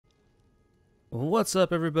What's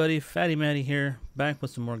up, everybody? Fatty Matty here, back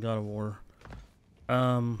with some more God of War.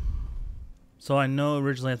 So I know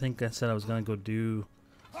originally I think I said I was gonna go do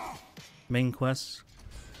main quests.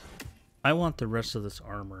 I want the rest of this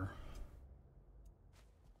armor.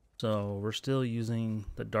 So we're still using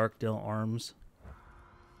the Darkdale arms.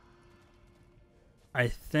 I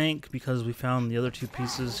think because we found the other two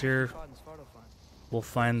pieces here, we'll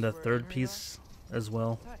find the third piece as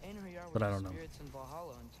well, but I don't know.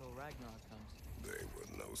 They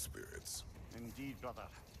were no spirits. Indeed, brother.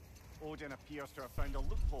 Odin appears to have found a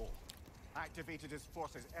loophole. Activated his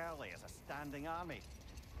forces early as a standing army.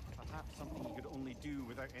 Perhaps something he could only do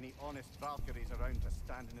without any honest Valkyries around to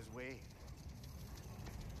stand in his way.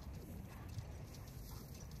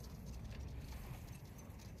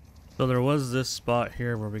 So there was this spot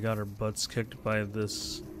here where we got our butts kicked by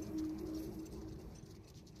this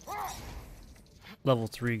level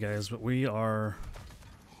 3 guys, but we are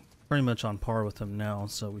pretty much on par with them now,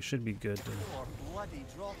 so we should be good to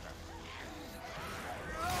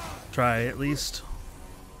try at least.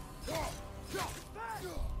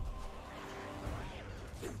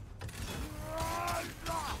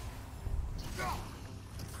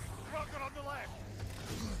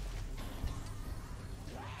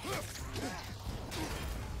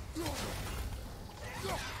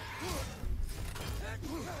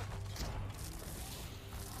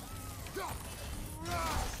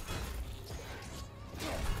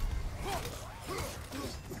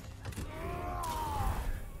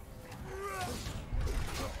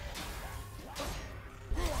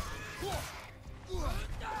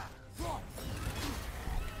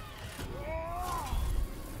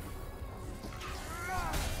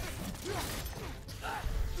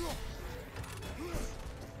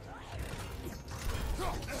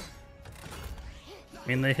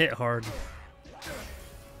 I mean, they hit hard.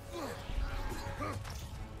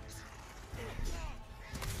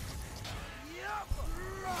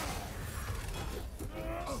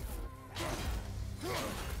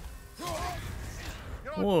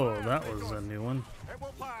 Whoa, that was a new one.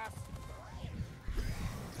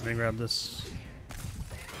 Let me grab this.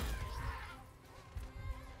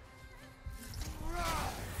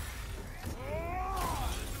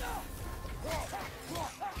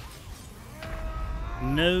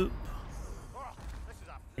 Nope.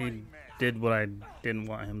 He did what I didn't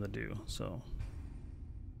want him to do, so.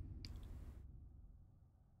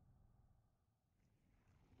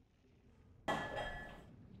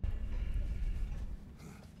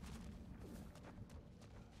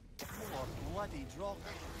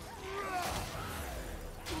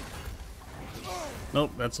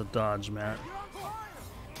 Nope, that's a dodge, Matt.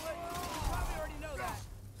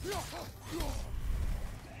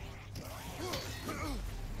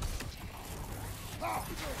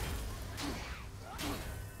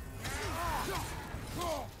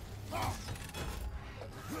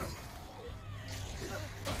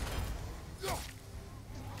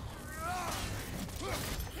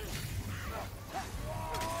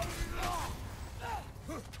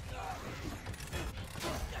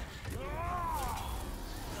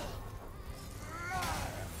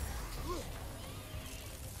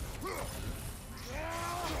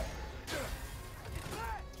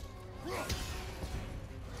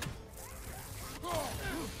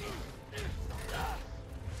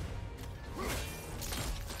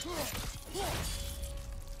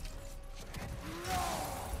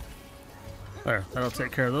 There, that'll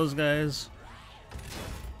take care of those guys.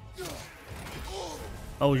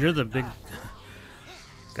 Oh, you're the big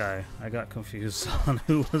guy. I got confused on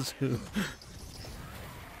who was who.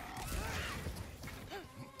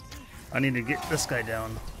 I need to get this guy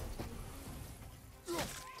down.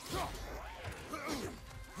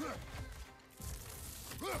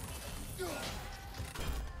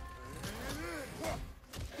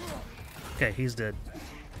 Okay, he's dead.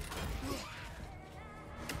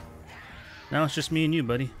 Now it's just me and you,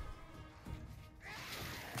 buddy.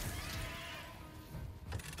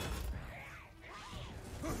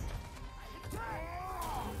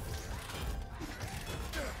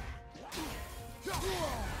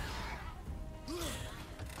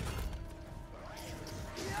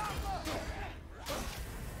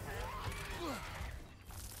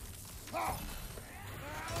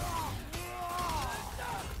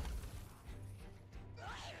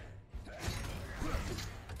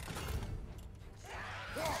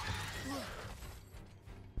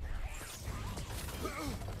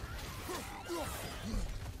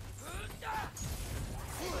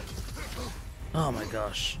 Oh my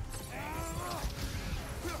gosh.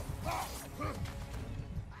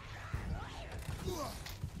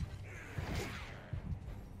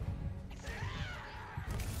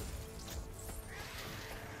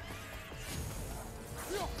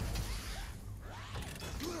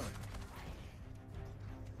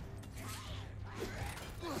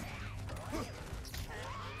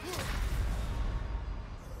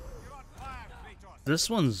 This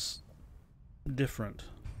one's different.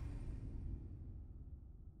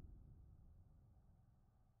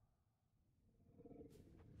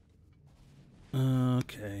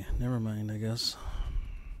 Okay, never mind, I guess.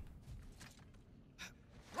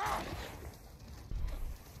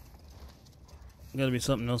 Gotta be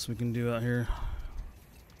something else we can do out here.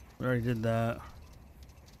 We already did that.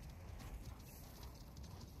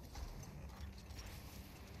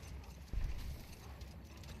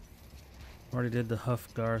 Already did the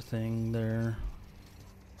Hufgar thing there.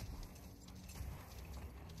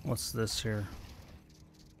 What's this here?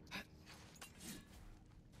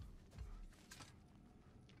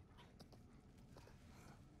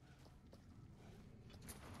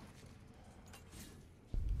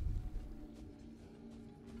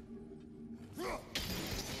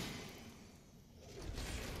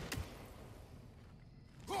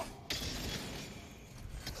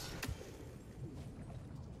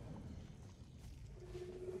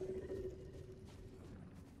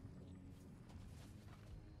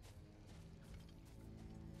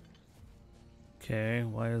 Okay,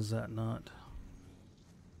 why is that not?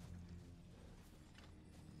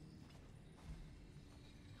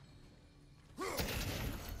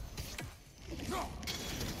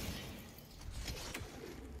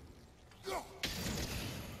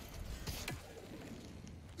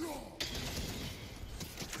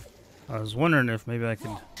 I was wondering if maybe I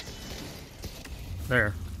could...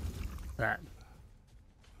 There. That.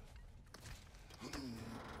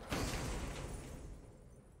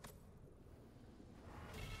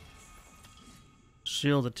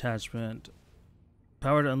 Shield attachment.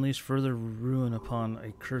 Power to unleash further ruin upon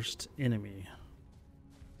a cursed enemy.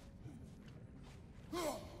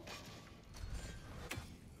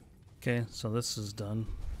 Okay, so this is done.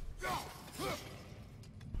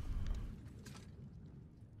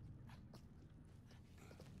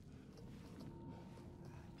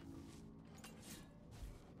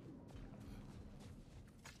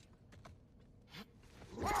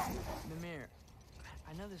 Mimir,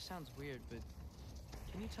 I know this sounds weird, but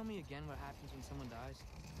can you tell me again what happens when someone dies?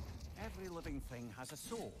 Every living thing has a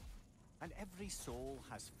soul, and every soul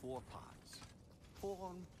has 4 parts: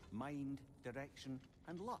 form, mind, direction,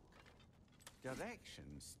 and luck. Direction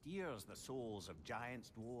steers the souls of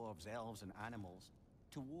giants, dwarves, elves, and animals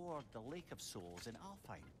toward the Lake of Souls in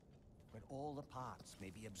Alfheim, where all the parts may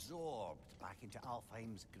be absorbed back into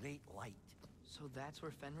Alfheim's great light. So that's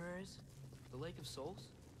where Fenrir is? The Lake of Souls?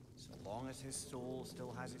 So long as his soul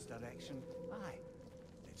still has its direction, aye,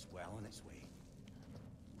 it's well on its way.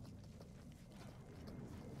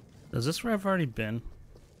 Is this where I've already been?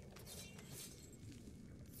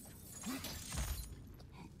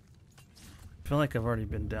 I feel like I've already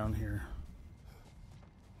been down here.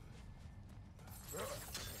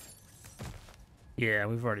 Yeah,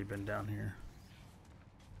 we've already been down here.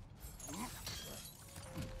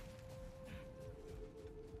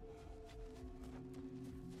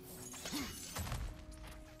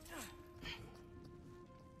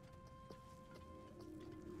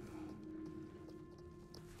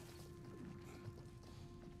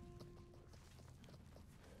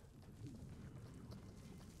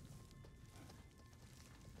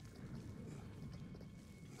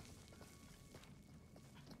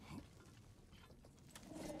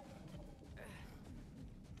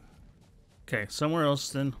 Okay, somewhere else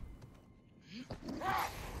then.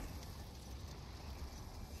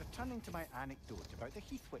 Returning to my anecdote about the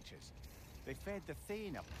Heath Witches, they fed the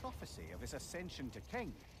Thane a prophecy of his ascension to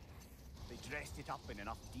king. They dressed it up in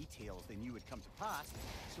enough details they knew would come to pass,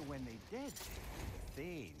 so when they did, the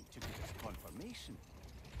Thane took it as confirmation.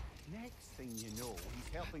 Next thing you know,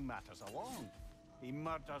 he's helping matters along. He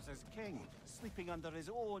murders his king, sleeping under his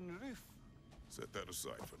own roof. Set that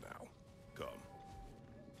aside for now. Come.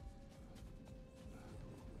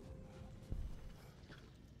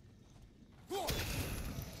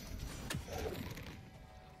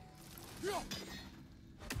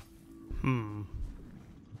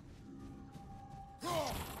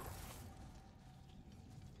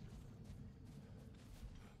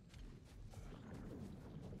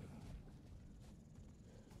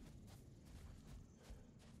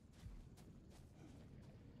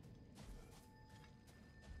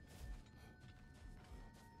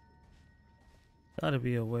 Gotta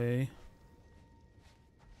be a way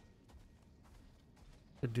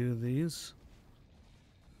to do these.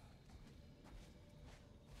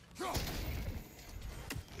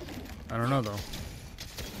 I don't know though.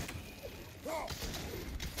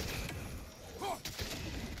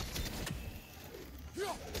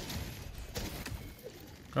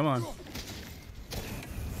 Come on.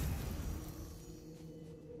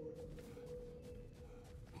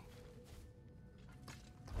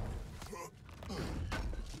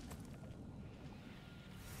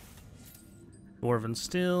 Dwarven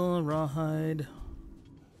steel, rawhide.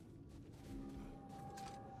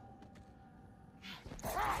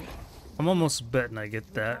 I'm almost betting I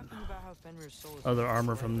get that Talking about how Fenrir's soul is other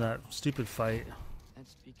armor from that stupid fight.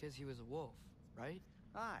 That's because he was a wolf, right?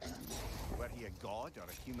 Aye. Were he a god or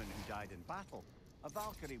a human who died in battle, a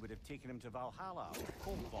Valkyrie would have taken him to Valhalla or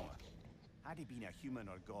Coldwater. Had he been a human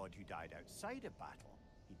or god who died outside of battle,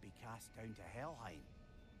 he'd be cast down to Helheim.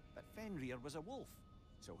 But Fenrir was a wolf,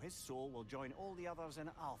 so his soul will join all the others in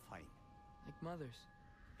Alfheim. Like mothers.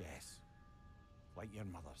 Yes, like your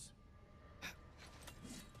mother's.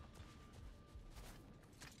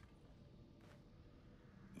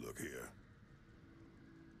 Look here.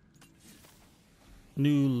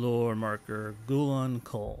 New lore marker, Gulan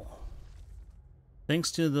Kol.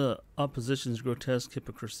 Thanks to the opposition's grotesque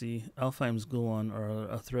hypocrisy, Alfheim's Gulan are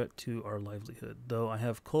a threat to our livelihood. Though I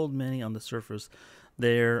have culled many on the surface,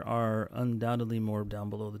 there are undoubtedly more down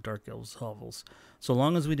below the Dark Elves' hovels. So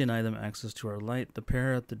long as we deny them access to our light, the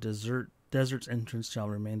pair at the desert's entrance shall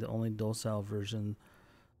remain the only docile version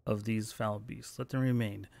of these foul beasts. Let them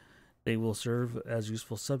remain. They will serve as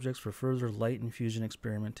useful subjects for further light infusion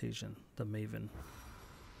experimentation. The Maven.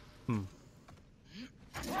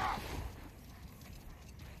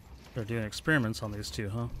 They're doing experiments on these two,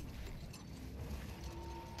 huh?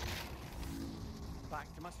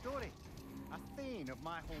 Back to my story. A Thane of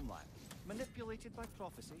my homeland, manipulated by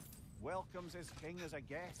prophecy, welcomes his king as a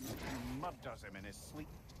guest and murders him in his sleep.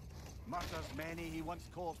 Murders many he once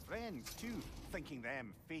called friends, too, thinking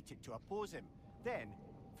them fated to oppose him. Then,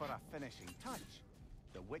 for a finishing touch,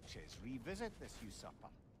 the witches revisit this usurper.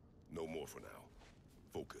 No more for now.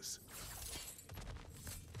 Focus.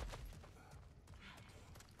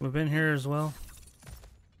 We've been here as well.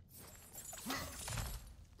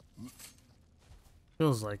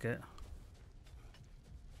 Feels like it.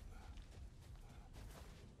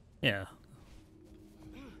 Yeah.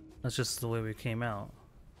 That's just the way we came out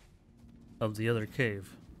of the other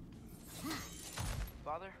cave.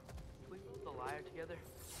 Father, can we build the lyre together?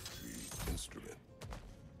 The instrument.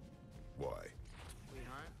 Why? We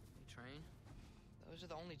hunt, we train. Those are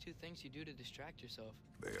the only two things you do to distract yourself.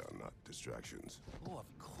 They are not distractions. Oh,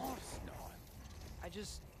 of course not. I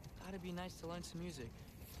just thought it'd be nice to learn some music.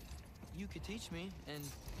 You could teach me, and...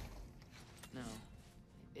 No,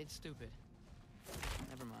 it's stupid.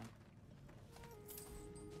 Never mind.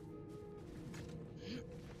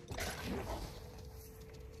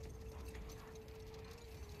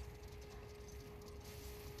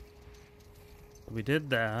 We did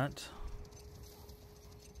that.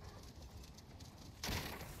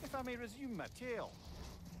 If I may resume my tale,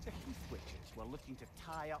 the Heath Witches were looking to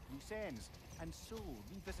tie up loose ends, and so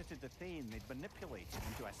revisited the Thane they'd manipulated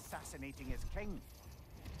into assassinating his king.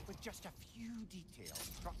 With just a few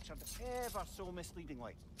details structured ever so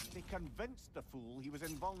misleadingly, they convinced the fool he was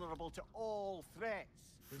invulnerable to all threats.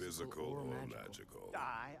 Physical or magical?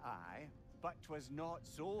 Aye, but 'twas not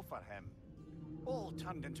so for him. All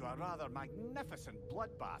turned into a rather magnificent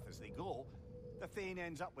bloodbath as they go. The Thane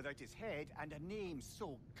ends up without his head and a name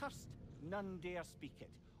so cursed none dare speak it.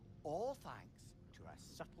 All thanks to a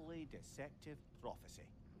subtly deceptive prophecy.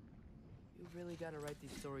 You've really got to write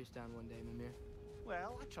these stories down one day, Mimir.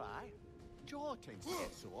 Well, I try. Jaw tends to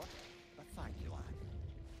get sore, but thank you, lad.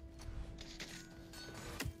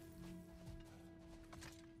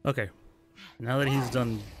 Okay. Now that he's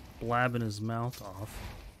done blabbing his mouth off.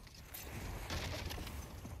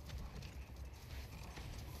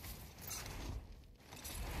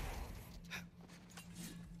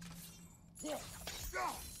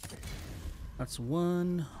 That's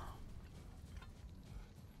one.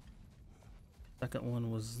 Second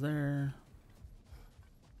one was there.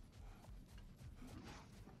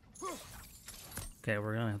 Okay,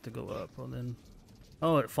 we're gonna have to go up. Well then,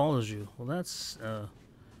 oh, it follows you. Well, that's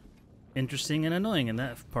interesting and annoying in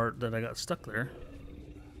that part that I got stuck there.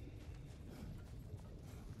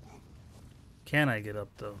 Can I get up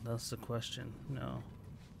though? That's the question. No.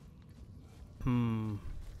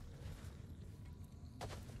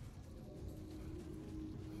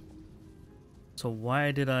 So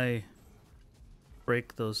why did I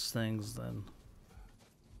break those things then?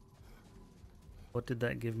 What did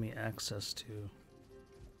that give me access to?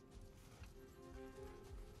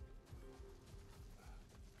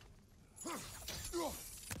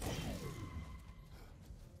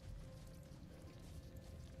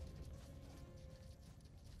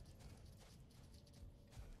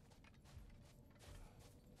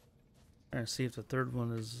 Trying to see if the third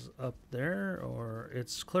one is up there or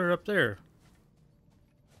it's clear up there.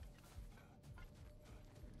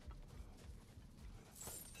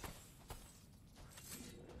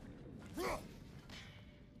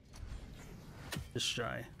 Just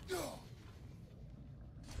shy.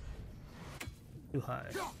 Too high.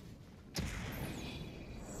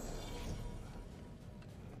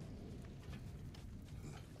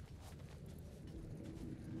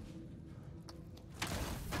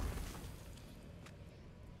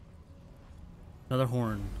 Another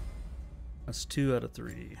horn. That's 2 out of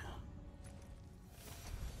 3.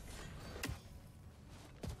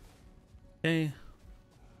 Okay.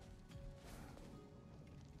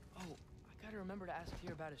 Oh, I gotta remember to ask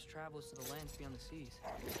Tyr about his travels to the lands beyond the seas.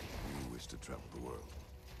 You wish to travel the world.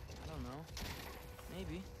 I don't know.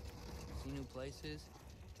 Maybe. See new places.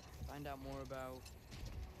 Find out more about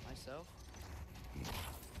myself.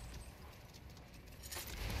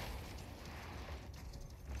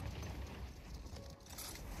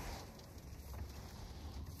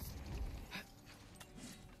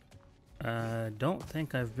 I don't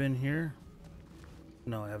think I've been here.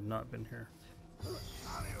 No, I have not been here.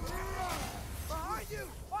 Behind you!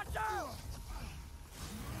 Watch out!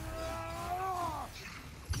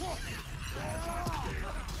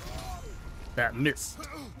 That missed.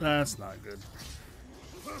 That's not good.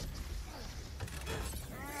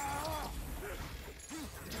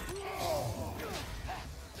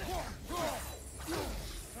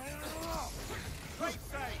 Right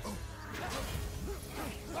side!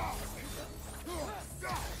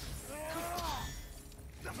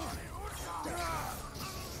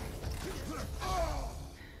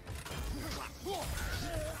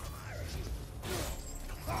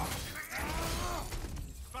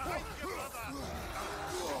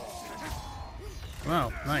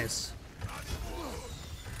 Wow, nice.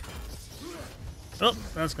 Oh,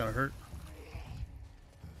 that's gonna hurt.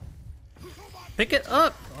 Pick it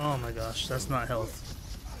up! Oh my gosh, that's not health.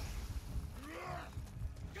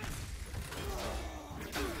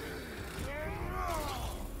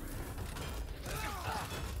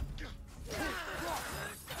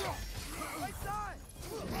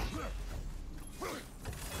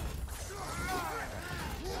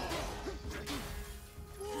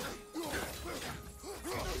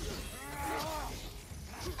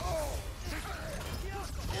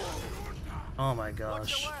 Oh my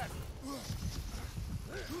gosh.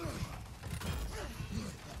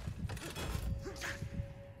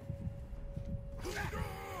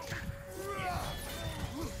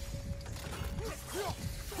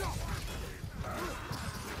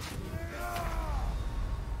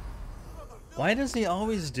 Why does he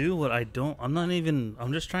always do what I don't?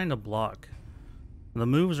 I'm just trying to block. The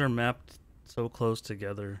moves are mapped so close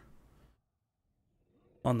together.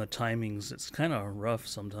 On the timings, it's kind of rough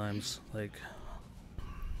sometimes. Like,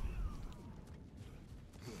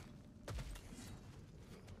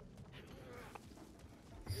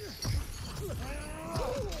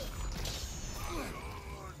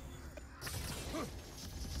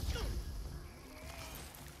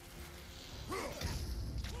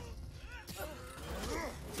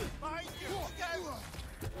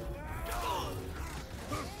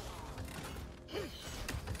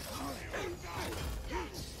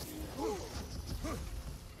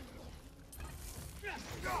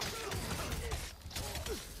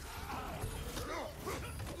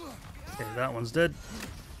 okay, that one's dead.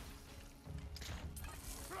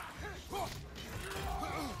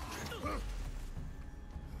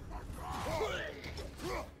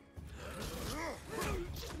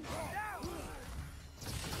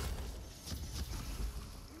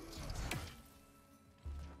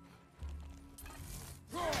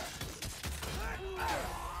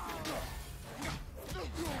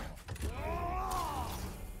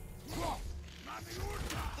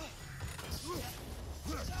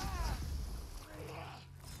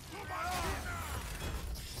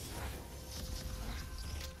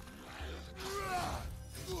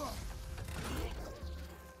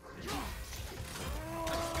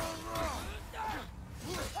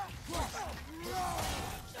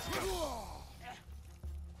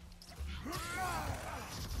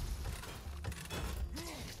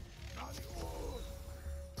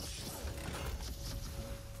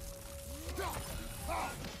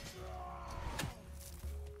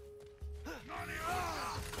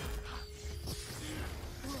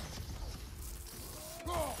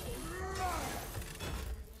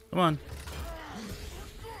 Come on.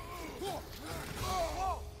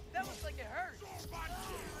 That looks like it hurt.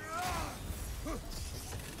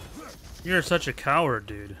 You're such a coward,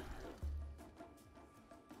 dude.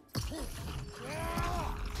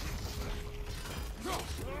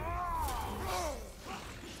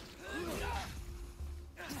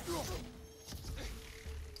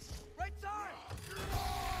 Right side.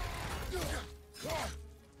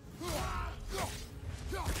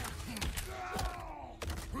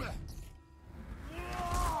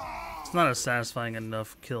 It's not a satisfying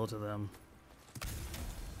enough kill to them.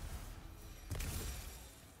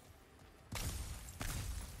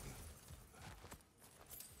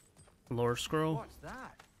 Lore scroll. What's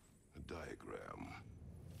that? A diagram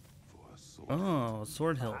for a sword. Oh,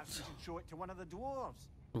 sword Perhaps hilt. we should show it to one of the dwarves.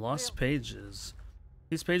 Lost pages.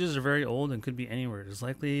 These pages are very old and could be anywhere. It is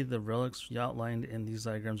likely the relics outlined in these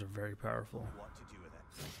diagrams are very powerful. What to do with it?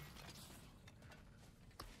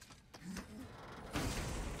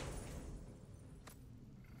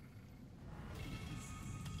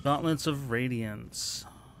 Gauntlets of Radiance.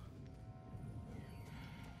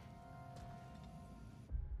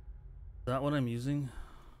 Is that what I'm using?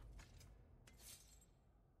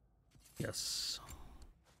 Yes.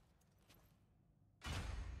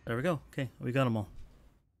 There we go. Okay, we got them all.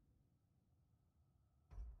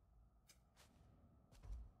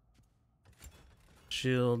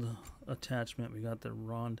 Shield attachment. We got the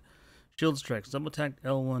Rond. Shield strikes. Double attack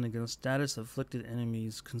L1 against status afflicted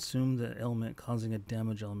enemies. Consume the element, causing a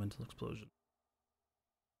damage elemental explosion.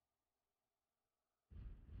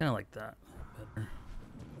 Kind of like that. Better.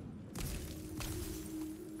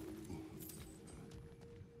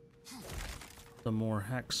 Some more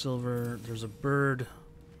hack silver. There's a bird.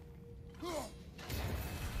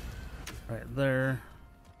 Right there.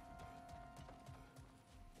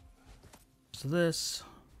 There's this.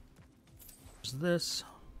 There's this.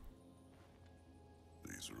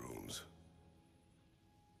 These rooms.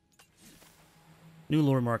 New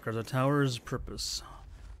lore marker. The tower's purpose.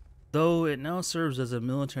 Though it now serves as a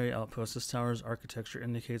military outpost, this tower's architecture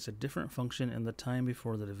indicates a different function in the time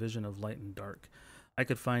before the division of light and dark. I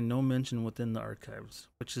could find no mention within the archives,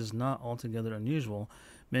 which is not altogether unusual.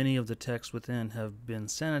 Many of the texts within have been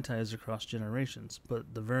sanitized across generations,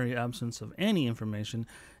 but the very absence of any information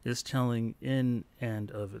is telling in and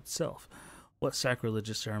of itself. What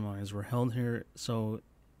sacrilegious ceremonies were held here so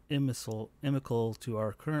inimical to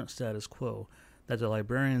our current status quo that the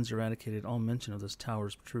librarians eradicated all mention of this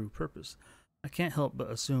tower's true purpose? I can't help but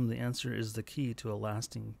assume the answer is the key to a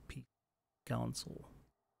lasting peace council.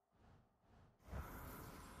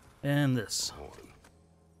 And this. Horn.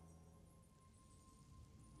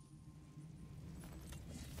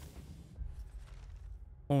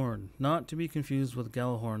 Horn. Not to be confused with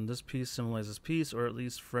Gjallarhorn, this piece symbolizes peace, or at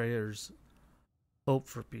least Freyr's hope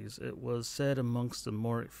for peace. It was said amongst the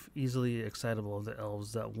more easily excitable of the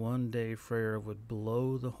elves that one day Freyr would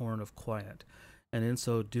blow the horn of quiet, and in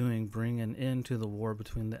so doing bring an end to the war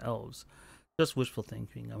between the elves. Just wishful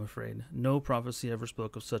thinking, I'm afraid. No prophecy ever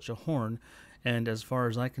spoke of such a horn, and as far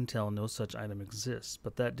as I can tell, no such item exists.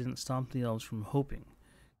 But that didn't stop the elves from hoping.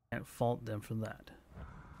 Can't fault them for that.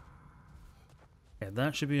 Yeah,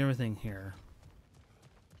 that should be everything here.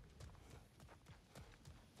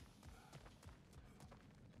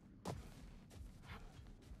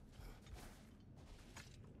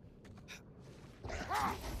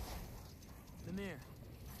 Mimir,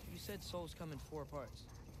 you said souls come in 4 parts.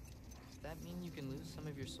 Does that mean you can lose some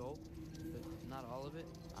of your soul, but not all of it?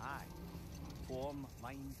 Aye. Form,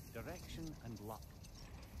 mind, direction, and luck.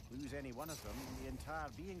 Lose any one of them, and the entire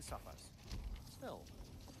being suffers. Still,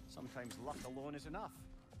 sometimes luck alone is enough.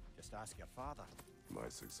 Just ask your father. My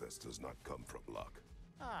success does not come from luck.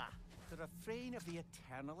 Ah, the refrain of the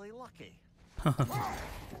eternally lucky.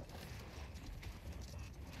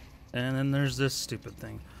 And then there's this stupid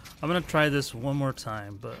thing. I'm gonna try this one more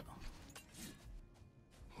time, but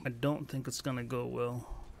I don't think it's gonna go well.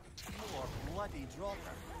 More bloody dropper.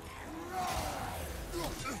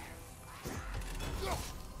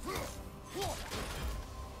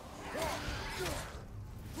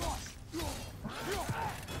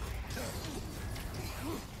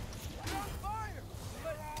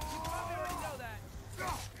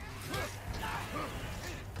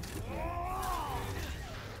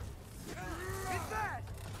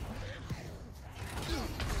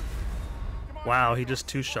 Wow, he just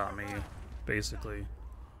two-shot me, basically.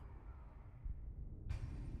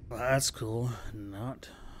 Well, that's cool. Not.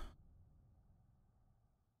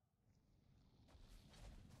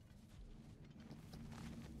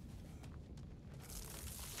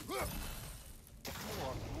 More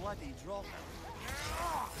bloody dropper.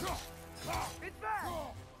 It's back!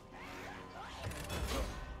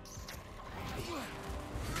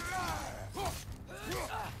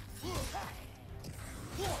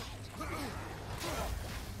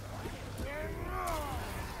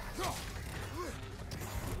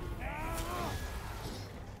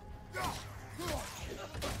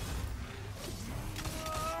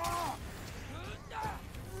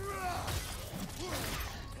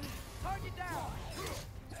 Target down!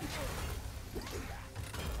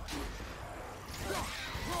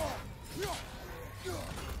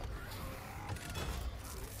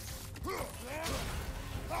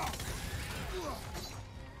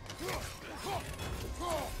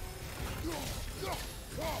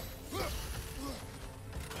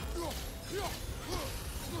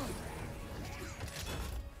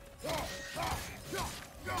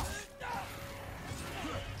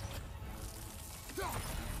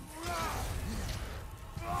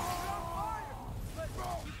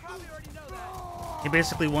 He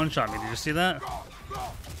basically one-shot me. Did you see that?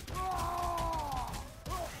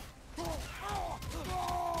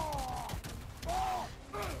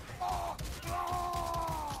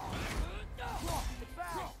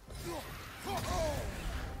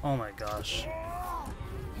 Oh my gosh.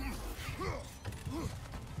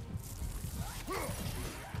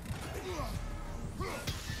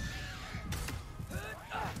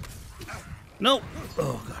 Nope.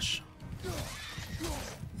 Oh gosh.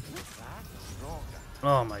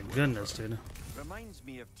 Oh my goodness, dude. Reminds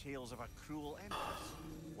me of tales of a cruel empress,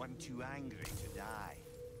 one too angry to die.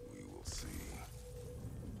 We will see.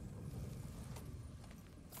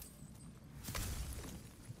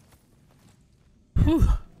 Whew.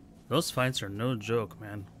 Those fights are no joke,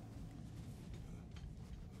 man.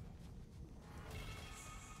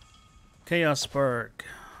 Chaos Spark.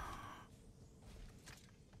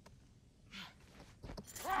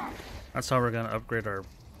 That's how we're gonna upgrade our...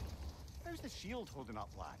 How's the shield holding up,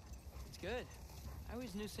 lad? It's good. I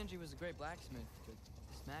always knew Sindri was a great blacksmith, but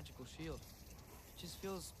this magical shield, it just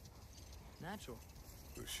feels natural.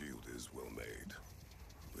 The shield is well made,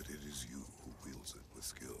 but it is you who wields it with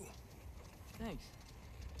skill. Thanks.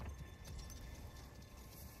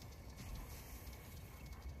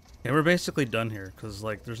 Yeah, we're basically done here, because,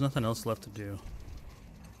 like, there's nothing else left to do.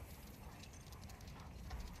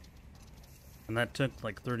 And that took,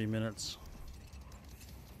 like, 30 minutes.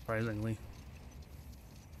 Surprisingly.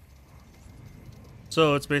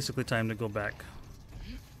 So, it's basically time to go back.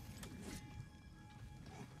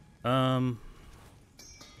 Whatever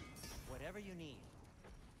you need.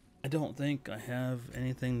 I don't think I have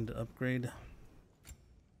anything to upgrade.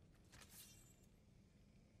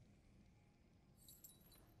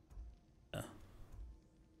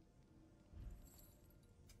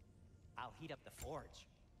 I'll heat up the forge.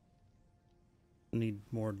 Need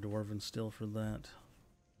more dwarven steel for that.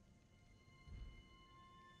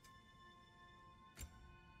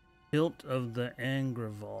 Hilt of the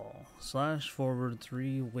Angreval. Slash forward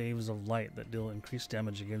 3 waves of light that deal increased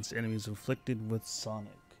damage against enemies inflicted with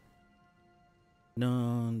Sonic.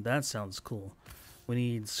 No, that sounds cool. We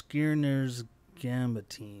need Skirnir's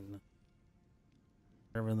Gambitine.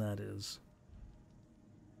 Whatever that is.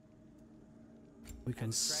 We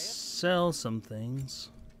can sell some things.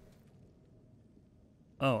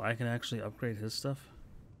 Oh, I can actually upgrade his stuff?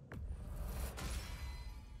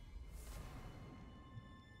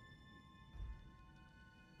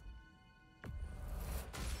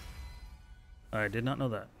 I did not know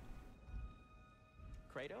that.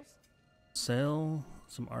 Kratos? Sell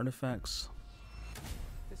some artifacts.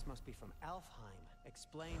 This must be from Alfheim.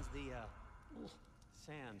 Explains the,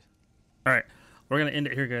 sand. Alright, we're going to end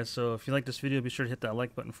it here, guys. So if you like this video, be sure to hit that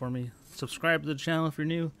like button for me. Subscribe to the channel if you're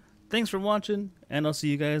new. Thanks for watching, and I'll see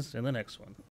you guys in the next one.